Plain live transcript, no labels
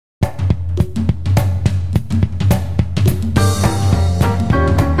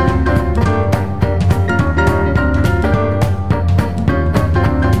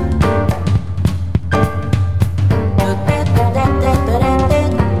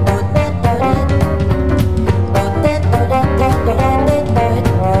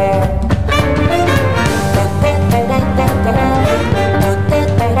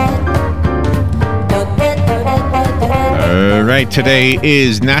today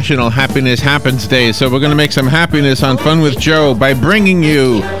is National Happiness Happens Day, so we're going to make some happiness on Fun with Joe by bringing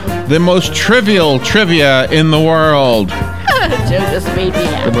you the most trivial trivia in the world. Joe just made me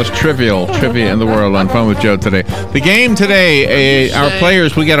happy. The most trivial trivia in the world on Fun with Joe today. The game today, our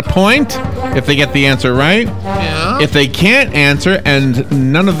players will get a point if they get the answer right. Yeah. If they can't answer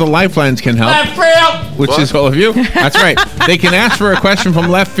and none of the lifelines can help, which is all of you, that's right. They can ask for a question from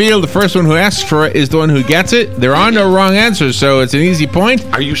left field. The first one who asks for it is the one who gets it. There are no wrong answers, so it's an easy point.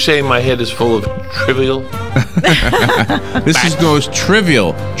 Are you saying my head is full of trivial? This is the most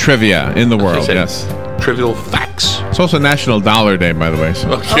trivial trivia in the world, yes. Trivial facts. It's also National Dollar Day, by the way.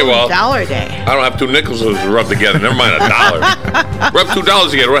 So. Okay, well, Dollar Day. I don't have two nickels to rub together. Never mind a dollar. Rub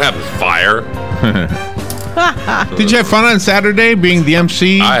 $2 together. What happens? Fire. Did you have fun on Saturday being the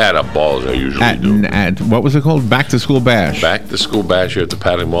MC? I had a ball, as I usually do. At what was it called? Back to School Bash. Back to School Bash here at the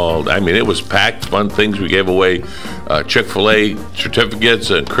Paddock Mall. I mean, it was packed. Fun things. We gave away Chick-fil-A certificates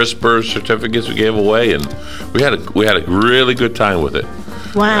and Crispers certificates we gave away, and we had a really good time with it.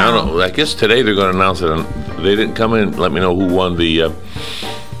 Wow. I don't know. I guess today they're going to announce it. They didn't come in and let me know who won the,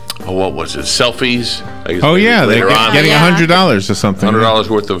 what was it, selfies? I guess yeah, they're getting $100 or something. $100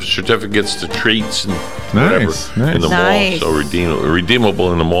 worth of certificates to treats and whatever in the mall. So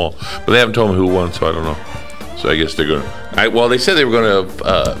redeemable in the mall. But they haven't told me who won, so I don't know. So I guess they're going to. Well, they said they were going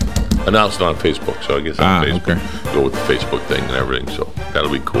to announce it on Facebook. So I guess on Facebook, go with the Facebook thing and everything. So that'll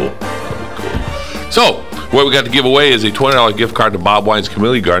be cool. So, what we got to give away is a $20 gift card to Bob Wine's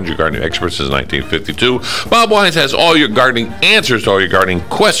Camellia Gardens, your gardening expert since 1952. Bob Wines has all your gardening answers to all your gardening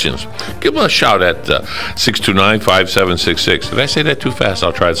questions. Give them a shout at 629-5766. Did I say that too fast?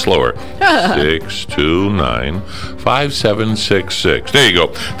 I'll try it slower. 629-5766. There you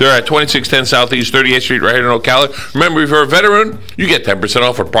go. They're at 2610 Southeast 38th Street right here in Ocala. Remember, if you're a veteran, you get 10%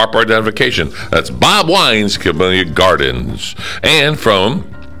 off for proper identification. That's Bob Wines Camellia Gardens. And from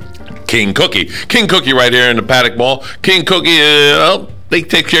King Cookie. King Cookie right here in the Paddock Mall. King Cookie, they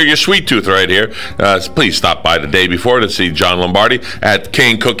take care of your sweet tooth right here. Please stop by the day before to see John Lombardi at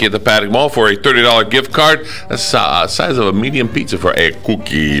King Cookie at the Paddock Mall for a $30 gift card. That's the size of a medium pizza for a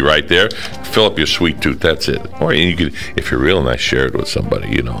cookie right there. Fill up your sweet tooth, that's it. Or you could, if you're real nice, share it with somebody.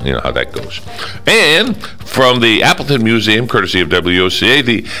 You know how that goes. And from the Appleton Museum, courtesy of WOCA,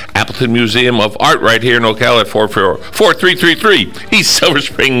 the Appleton Museum of Art right here in Ocala at 4333 East Silver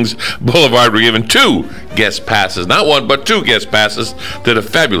Springs Boulevard. We're giving 2 guest passes, not 1, but 2 guest passes to the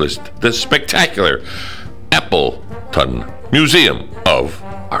fabulous, the spectacular Appleton Museum of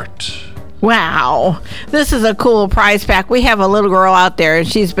Art. Wow. This is a cool prize pack. We have a little girl out there, and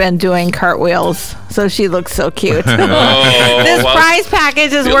she's been doing cartwheels, so she looks so cute. This prize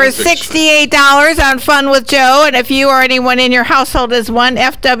package is worth $68 on Fun with Joe, and if you or anyone in your household has won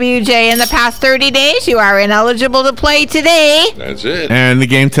FWJ in the past 30 days, you are ineligible to play today. That's it. And the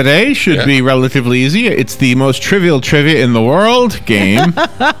game today should be relatively easy. It's the most trivial trivia in the world game.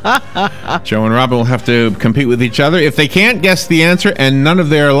 Joe and Robin will have to compete with each other. If they can't guess the answer and none of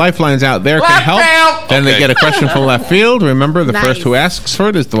their lifelines out there can help, then they get a question from left field. Remember, the first who asks for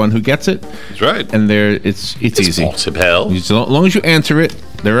it is the one who gets it. That's right. And there, it's easy. As long as you answer it,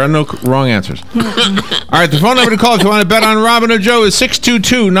 there are no wrong answers. All right, the phone number to call if you want to bet on Robin or Joe is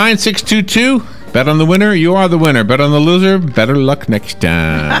 622-9622. Bet on the winner, you are the winner. Bet on the loser, better luck next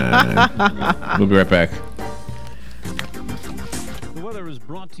time. We'll be right back.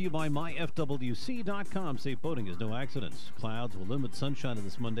 Brought to you by myfwc.com. Safe boating is no accidents. Clouds will limit sunshine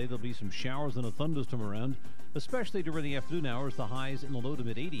this Monday. There'll be some showers and a thunderstorm around, especially during the afternoon hours. The highs in the low to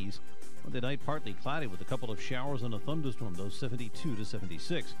mid 80s. Monday night partly cloudy with a couple of showers and a thunderstorm, those 72 to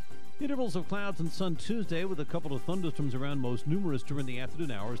 76. Intervals of clouds and sun Tuesday with a couple of thunderstorms around, most numerous during the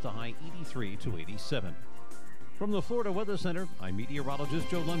afternoon hours. The high 83 to 87. From the Florida Weather Center, I'm meteorologist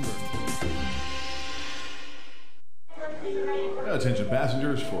Joe Lundberg. Attention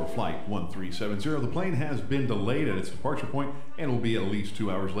passengers for Flight 1370. The plane has been delayed at its departure point and will be at least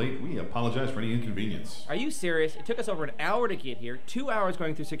 2 hours late. We apologize for any inconvenience. Are you serious? It took us over an hour to get here, 2 hours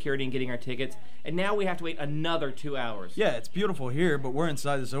going through security and getting our tickets, and now we have to wait another 2 hours. Yeah, it's beautiful here, but we're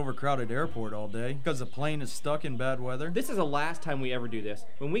inside this overcrowded airport all day because the plane is stuck in bad weather. This is the last time we ever do this.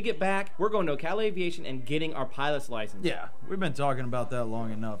 When we get back, we're going to Ocala Aviation and getting our pilot's license. Yeah, we've been talking about that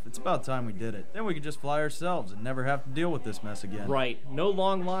long enough. It's about time we did it. Then we could just fly ourselves and never have to deal with this mess again. Right. No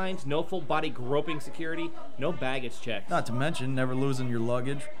long lines, no full body groping security, no baggage checks. Not to mention never losing your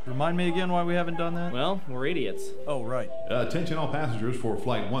luggage. Remind me again why we haven't done that? Well, we're idiots. Oh, right. Attention all passengers for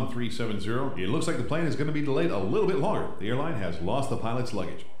Flight 1370. It looks like the plane is going to be delayed a little bit longer. The airline has lost the pilot's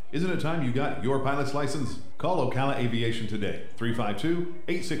luggage. Isn't it time you got your pilot's license? Call Ocala Aviation today.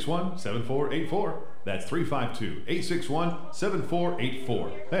 352-861-7484. That's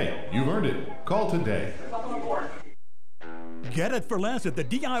 352-861-7484. Hey, you've earned it. Call today. Get it for less at the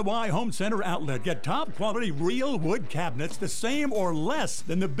DIY Home Center outlet. Get top quality real wood cabinets the same or less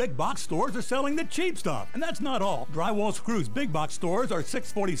than the big box stores are selling the cheap stuff. And that's not all. Drywall screws big box stores are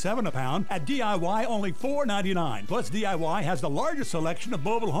 $6.47 a pound. At DIY, only $4.99. Plus, DIY has the largest selection of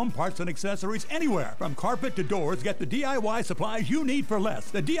mobile home parts and accessories anywhere. From carpet to doors, get the DIY supplies you need for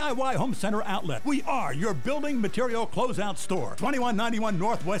less. The DIY Home Center outlet. We are your building material closeout store. 2191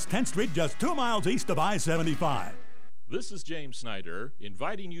 Northwest 10th Street, just 2 miles east of I-75. This is James Snyder,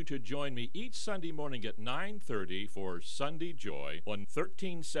 inviting you to join me each Sunday morning at 9:30 for Sunday Joy on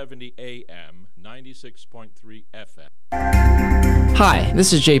 1370 AM, 96.3 FM. Hi,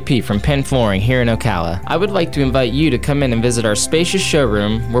 this is JP from Penn Flooring here in Ocala. I would like to invite you to come in and visit our spacious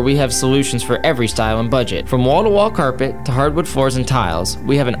showroom where we have solutions for every style and budget. From wall-to-wall carpet to hardwood floors and tiles,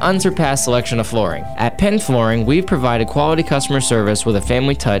 we have an unsurpassed selection of flooring. At Penn Flooring, we've provided quality customer service with a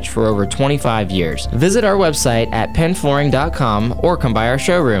family touch for over 25 years. Visit our website at pennflooring.com or come by our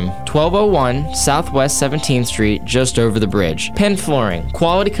showroom, 1201 Southwest 17th Street, just over the bridge. Penn Flooring,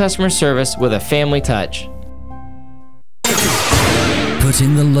 quality customer service with a family touch.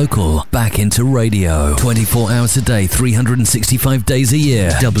 Putting the local back into radio. 24 hours a day, 365 days a year.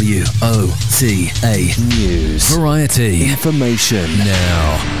 WOCA News. Variety. Information.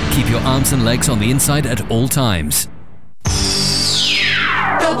 Now. Keep your arms and legs on the inside at all times.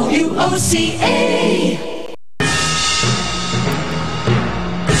 WOCA.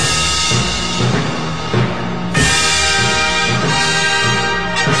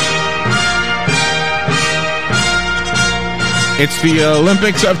 It's the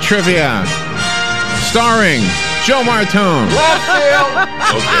Olympics of Trivia, starring Joe Martone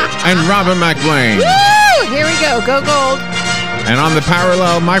and Robin McBlain. Woo! Here we go. Go Gold. And on the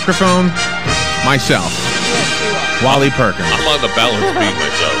parallel microphone, myself, Wally Perkins. I'm on the balance beam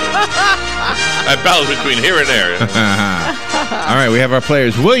myself. I balance between here and there. All right, we have our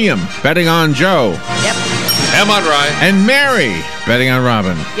players. William, betting on Joe. Yep. Em on Ryan. And Mary, betting on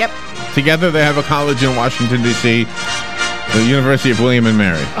Robin. Yep. Together, they have a college in Washington, D.C., the University of William and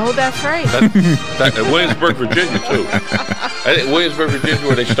Mary. Oh, that's right. Williamsburg, Virginia, too. I think Williamsburg, Virginia,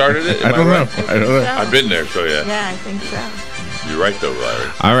 where they started it. I don't know. I've been there, so yeah. Yeah, I think so. You're right, though,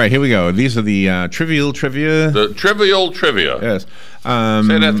 Larry. All right, here we go. These are the trivial trivia. The trivial trivia. Yes.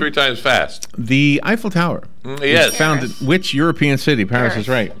 Say that 3 times fast. The Eiffel Tower. Yes. Is found in which European city? Paris is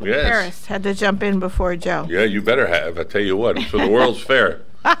right. Yes. Paris had to jump in before Joe. Yeah, you better have. I tell you what. It's for the World's Fair.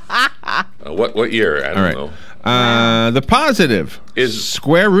 What year? I don't know. The positive is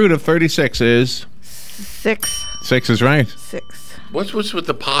square root of 36 is 6. 6 is right. 6. What's with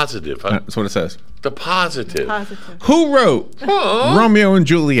the positive? Huh? That's what it says. The positive. Who wrote Romeo and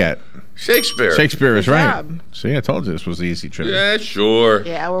Juliet? Shakespeare. Shakespeare is Good right. job. See, I told you this was easy trivia. Yeah, sure.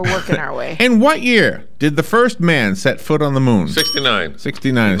 Yeah, we're working our way. In what year did the first man set foot on the moon? 69.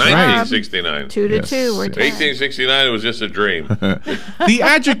 69 is right. 1969. 2 to 2. We're tied. 1869, it was just a dream. The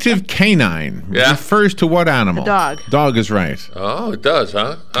adjective canine refers to what animal? A dog. Dog is right. Oh, it does,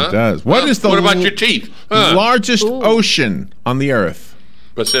 huh? It does. What about your teeth? Largest ocean on the earth?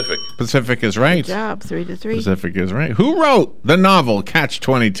 Pacific. Pacific is right. Good job. 3 to 3. Pacific is right. Who wrote the novel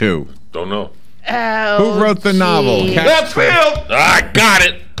Catch-22? Don't know. Oh, Who wrote the novel? Left field. I got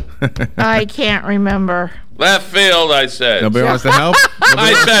it. I can't remember. Left field, I said. Nobody wants to help?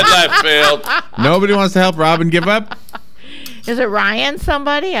 I said left field. Nobody wants to help Robin give up? Is it Ryan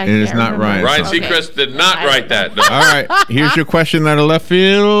somebody? It is not Ryan. Ryan Seacrest did not write that. No. All right. Here's your question out of left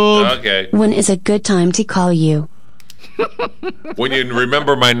field. Okay. When is a good time to call you? When you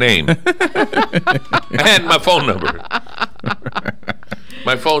remember my name. And my phone number.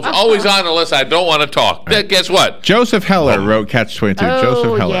 My phone's always on unless I don't want to talk. Guess what? Joseph Heller wrote Catch-22. Oh,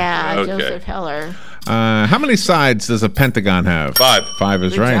 Joseph Heller. yeah, Okay. Joseph Heller. How many sides does a pentagon have? 5. 5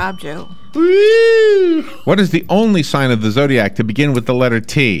 is Good right. job, Joe. Woo! What is the only sign of the zodiac to begin with the letter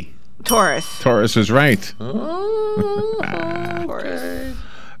T? Taurus. Taurus is right. Taurus.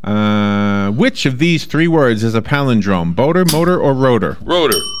 Which of these 3 words is a palindrome? Boater, motor, or rotor?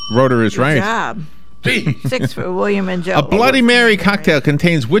 Rotor. Rotor is Good right. job. T. 6 for William and Joe. A Bloody Mary cocktail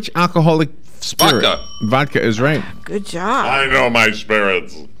contains which alcoholic spirit? Vodka. Vodka is right. Good job. I know my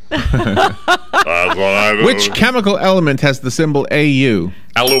spirits. That's what I do. Which chemical element has the symbol AU?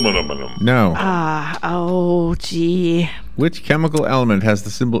 Aluminum. No. Oh, gee. Which chemical element has the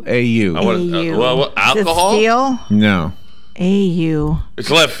symbol AU? What, alcohol? Is it steel? No. AU.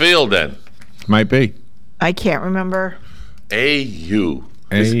 It's left field then. Might be. I can't remember. AU.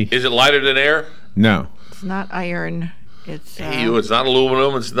 Is it lighter than air? No. It's not iron. It's It's not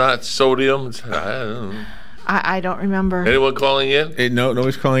aluminum. It's not sodium. I don't know. I don't remember. Anyone calling in?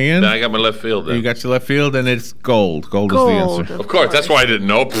 Nobody's calling in. I got my left field then. You got your left field, and it's gold. Gold is the answer. Of course, that's why I didn't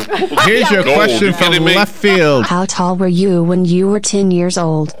know. Here's your Gold, question you from kidding me? left field. How tall were you when you were 10 years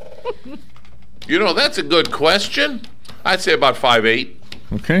old? You know, that's a good question. I'd say about 5'8".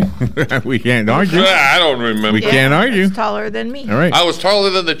 Okay, we can't argue. I don't remember. We can't argue. He's taller than me. All right. I was taller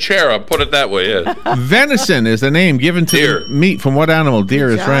than the chair. I'll put it that way. Yeah. Venison is the name given to Deer. the meat from what animal? Deer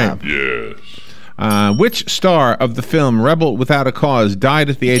Good is right. job. Yes. Which star of the film Rebel Without a Cause died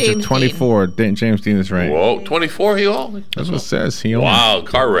at the age James of 24? James Dean is right. Whoa, 24 he only? That's what it says. He only. Wow,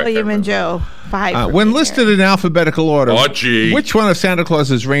 car wreck. William and Joe. 5. for When me listed there. in alphabetical order, Oh, gee. which one of Santa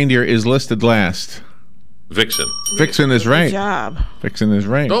Claus's reindeer is listed last? Vixen. Vixen is Good right. job. Vixen is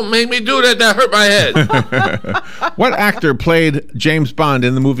right. Don't make me do that. That hurt my head. What actor played James Bond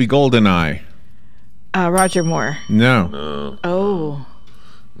in the movie GoldenEye? Roger Moore. No. Oh.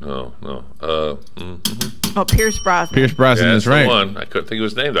 No. Oh, Pierce Brosnan. Pierce Brosnan Yeah, is that's the right. one. I couldn't think of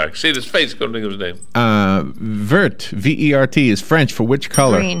his name. I could see his face. Couldn't think of his name. Vert, V-E-R-T, is French for which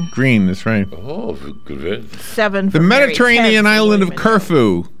color? Green. Green, that's right. Oh, good. 7 The for Mary, Mediterranean 10 for William island of and Joe.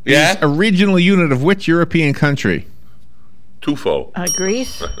 Corfu Yeah? is a regional unit of which European country? Tufo.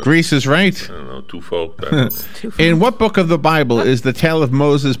 Greece. Greece is right. I don't know. Tufo. I don't know. In what book of the Bible is the tale of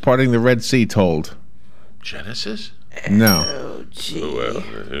Moses parting the Red Sea told? Genesis? No. Oh, gee. Well,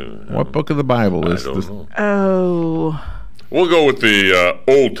 What book of the Bible I is don't this? know. Oh. We'll go with the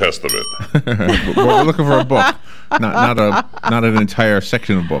Old Testament. We're looking for a book, not an entire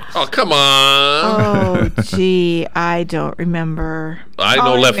section of books. Oh, come on. Oh, gee. I don't remember. I know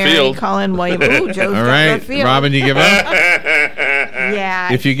Colin left Mary, field. Colin William. Ooh, Joe's All got right, left field. Robin, you give up?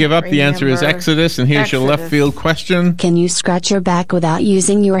 Yeah. If you give up, the answer is remember. Exodus, and here's your left Exodus. field question. Can you scratch your back without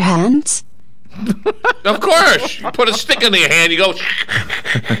using your hands? Of course. You put a stick in your hand, you go.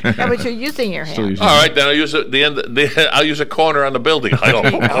 Yeah, but you're using your hand. All right, then I'll use I'll use a corner on the building. I go.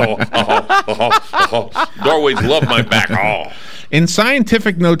 Doorways love my back. Oh. In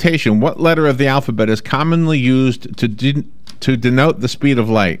scientific notation, what letter of the alphabet is commonly used to denote the speed of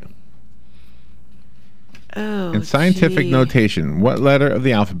light? Oh, In scientific gee. notation, what letter of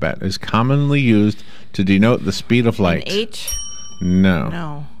the alphabet is commonly used to denote the speed of light? H? No.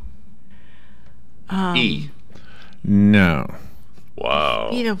 No. E. No. Wow.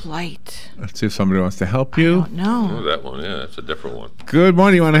 Speed of light. Let's see if somebody wants to help you. No. Oh, that one, yeah, that's a different one. Good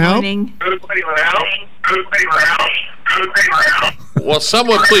morning. You want to help? Morning. Well,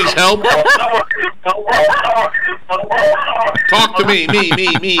 someone please help. Talk to me. Me.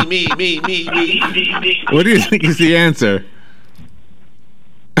 What do you think is the answer?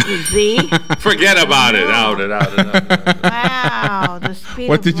 Z? Forget about it. Out. Wow. The speed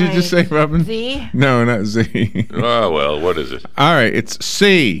What of did you just say, light. Robin? Z? No, not Z. Oh, well, what is it? All right, it's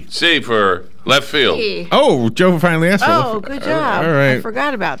C. C for left field. C. Oh, Joe finally asked. Oh, good job. All right. I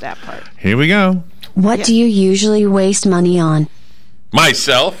forgot about that part. Here we go. What do you usually waste money on?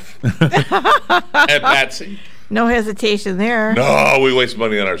 Myself. And Patsy. No hesitation there. No, we waste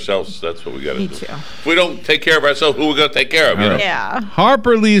money on ourselves. That's what we got to Me do. too. If we don't take care of ourselves, who are we going to take care of? You know? Yeah.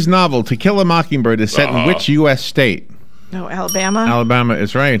 Harper Lee's novel To Kill a Mockingbird is set in which U.S. state? No, Alabama. Alabama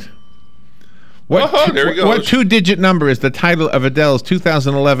is right. There he goes. What two-digit number is the title of Adele's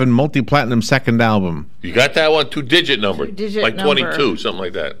 2011 multi-platinum second album? You got that one? Two-digit number. Two-digit like number. 22, something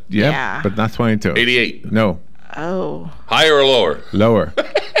like that. Yep, Yeah. but not 22. 88. No. Oh. Higher or lower? Lower.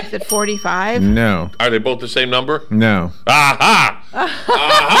 Is it 45? No. Are they both the same number? No. Aha!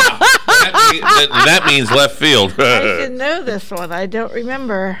 That means left field. I should know this one. I don't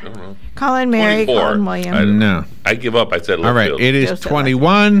remember. Colin Mary, 24. Colin William. No. I give up. I said left All right, field. it is Joe said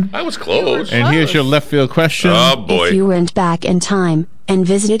 21. I was close. And here's your left field question. Oh, boy. If you went back in time and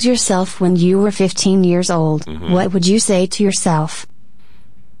visited yourself when you were 15 years old, what would you say to yourself?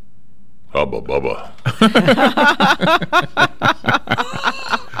 Hubba bubba.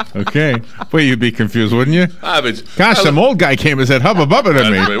 Okay. Well, you'd be confused, wouldn't you? Gosh, some old guy came and said hubba bubba to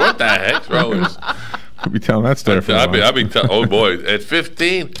me. What the heck's wrong with I'll be telling that story for a while. oh, boy. At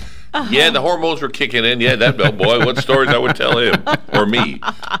 15, yeah, the hormones were kicking in. Yeah, that oh boy, what stories I would tell him or me.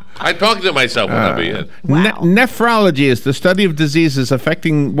 I talk to myself when I be in. Nephrology is the study of diseases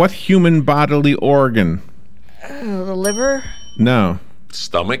affecting what human bodily organ? Oh, the liver? No.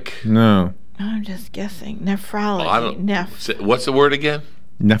 Stomach? No. I'm just guessing. Nephrology. I don't- Neph. What's the word again?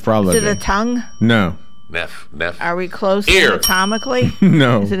 Nephrology. Is it a tongue? No. Neph. Are we close Ear. anatomically?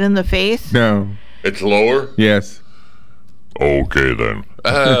 No. Is it in the face? No. It's lower? Yes. Okay, then.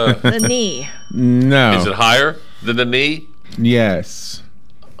 The knee. No. Is it higher than the knee? Yes.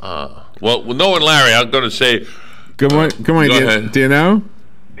 Well, knowing Larry, I'm going to say Good morning. Go ahead. Do you know?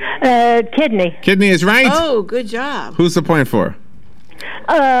 Kidney. Kidney is right. Oh, good job. Who's the point for?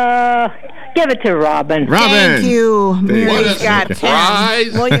 Give it to Robin. Robin. Thank you. There you Mary's go. got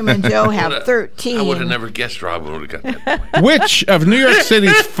Surprise. 10. William and Joe have 13. I would have never guessed Robin would have got that. Which of New York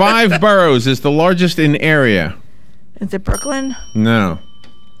City's 5 boroughs is the largest in area? Is it Brooklyn? No.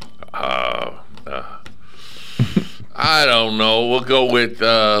 I don't know. We'll go with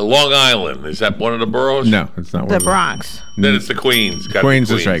Long Island. Is that one of the boroughs? No, it's not one The of them. Bronx. Then it's the Queens. Gotta be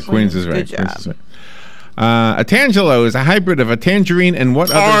Queens is right. Queens is right. Good Queens job. is right. A tangelo is a hybrid of a tangerine and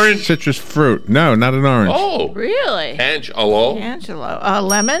what other Orange. citrus fruit? No, not an orange. Oh. Really? Angelo. Angelo.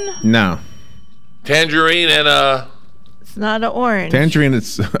 Lemon? No. Tangerine and It's not an orange. Tangerine,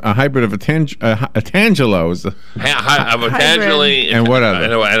 it's a hybrid of a tangelo. Is the, of a tangerine. And what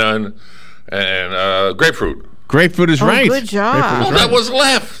other? And grapefruit. Grapefruit is Oh, right. good job. Grapefruit is Oh, right. that was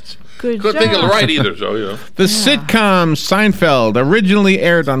left. Good Couldn't think of the job. right either, so, you know. The sitcom Seinfeld originally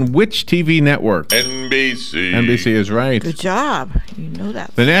aired on which TV network? NBC. NBC is right. Good job. You know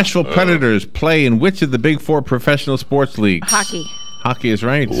that. The Nashville Predators play in which of the Big 4 professional sports leagues? Hockey. Hockey is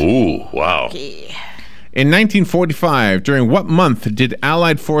right. Ooh, wow. In 1945, during what month did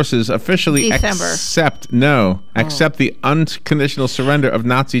Allied forces officially December. accept the unconditional surrender of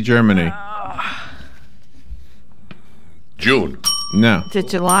Nazi Germany? June. No. Is it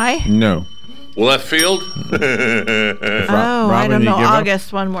July? No. Left field? Oh, I Robin, don't you know. give up?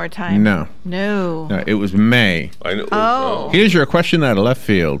 August one more time. No. No. No, it was May. I know. Oh. Here's your question out of left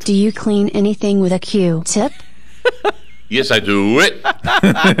field. Do you clean anything with a Q-tip? Yes, I do it.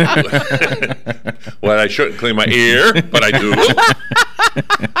 Well, I shouldn't clean my ear, but I do.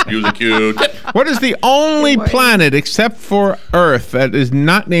 Use a Q-tip. What is the only planet except for Earth that is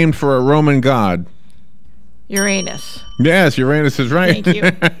not named for a Roman god? Uranus. Yes, Uranus is right. Thank you.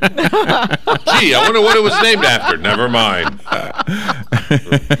 Gee, I wonder what it was named after. Never mind.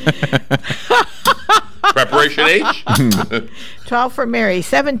 Preparation H? 12 for Mary.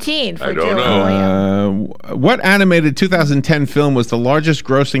 17 for I don't Joe know. and William. What animated 2010 film was the largest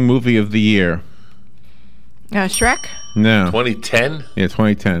grossing movie of the year? Shrek? No. 2010? Yeah,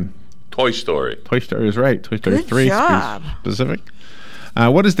 2010. Toy Story. Toy Story is right. Toy Story Good 3 job. specific.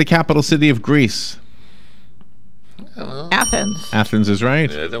 What is the capital city of Greece? Athens. Athens is right.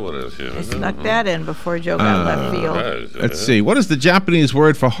 Yeah, that one is. I snuck that in before Joe got left field. Let's see. What is the Japanese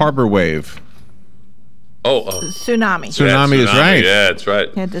word for harbor wave? Tsunami. Tsunami is right. Yeah, that's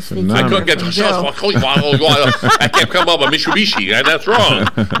right. Had to sneak I in couldn't get from the Joe. I kept coming up with Mitsubishi, and that's wrong.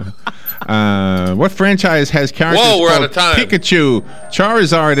 What franchise has characters Whoa, we're called out of time. Pikachu,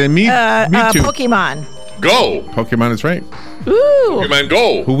 Charizard, and Mewtwo? Pokemon. Go. Pokemon is right. Ooh. Pokemon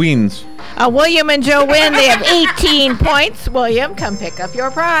Go. Who wins? William and Joe win. They have 18 points. William, come pick up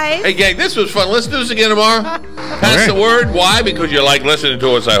your prize. Hey, gang, this was fun. Let's do this again tomorrow. Pass the word. Why? Because you like listening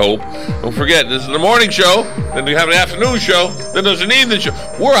to us, I hope. Don't forget, this is the morning show. Then we have an afternoon show. Then there's an evening show.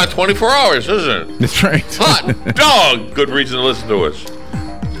 We're on 24 hours, isn't it? That's right. Hot dog. Good reason to listen to us.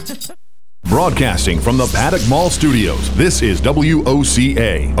 Broadcasting from the Paddock Mall Studios, this is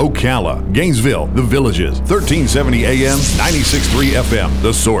WOCA, Ocala, Gainesville, The Villages, 1370 AM, 96.3 FM,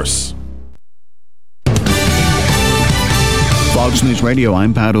 The Source. Fox News Radio,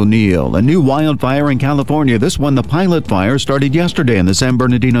 I'm Pat O'Neill. A new wildfire in California. This one, the Pilot Fire, started yesterday in the San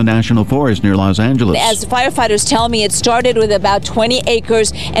Bernardino National Forest near Los Angeles. As firefighters tell me, it started with about 20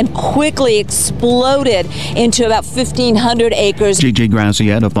 acres and quickly exploded into about 1,500 acres. Gigi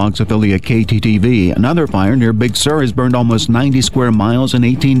Graciette of Fox affiliate KTTV. Another fire near Big Sur has burned almost 90 square miles in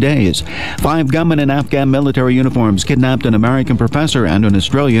 18 days. 5 gunmen in Afghan military uniforms kidnapped an American professor and an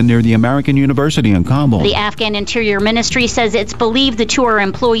Australian near the American University in Kabul. The Afghan Interior Ministry says it's believed the two are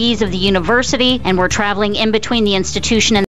employees of the university and were traveling in between the institution and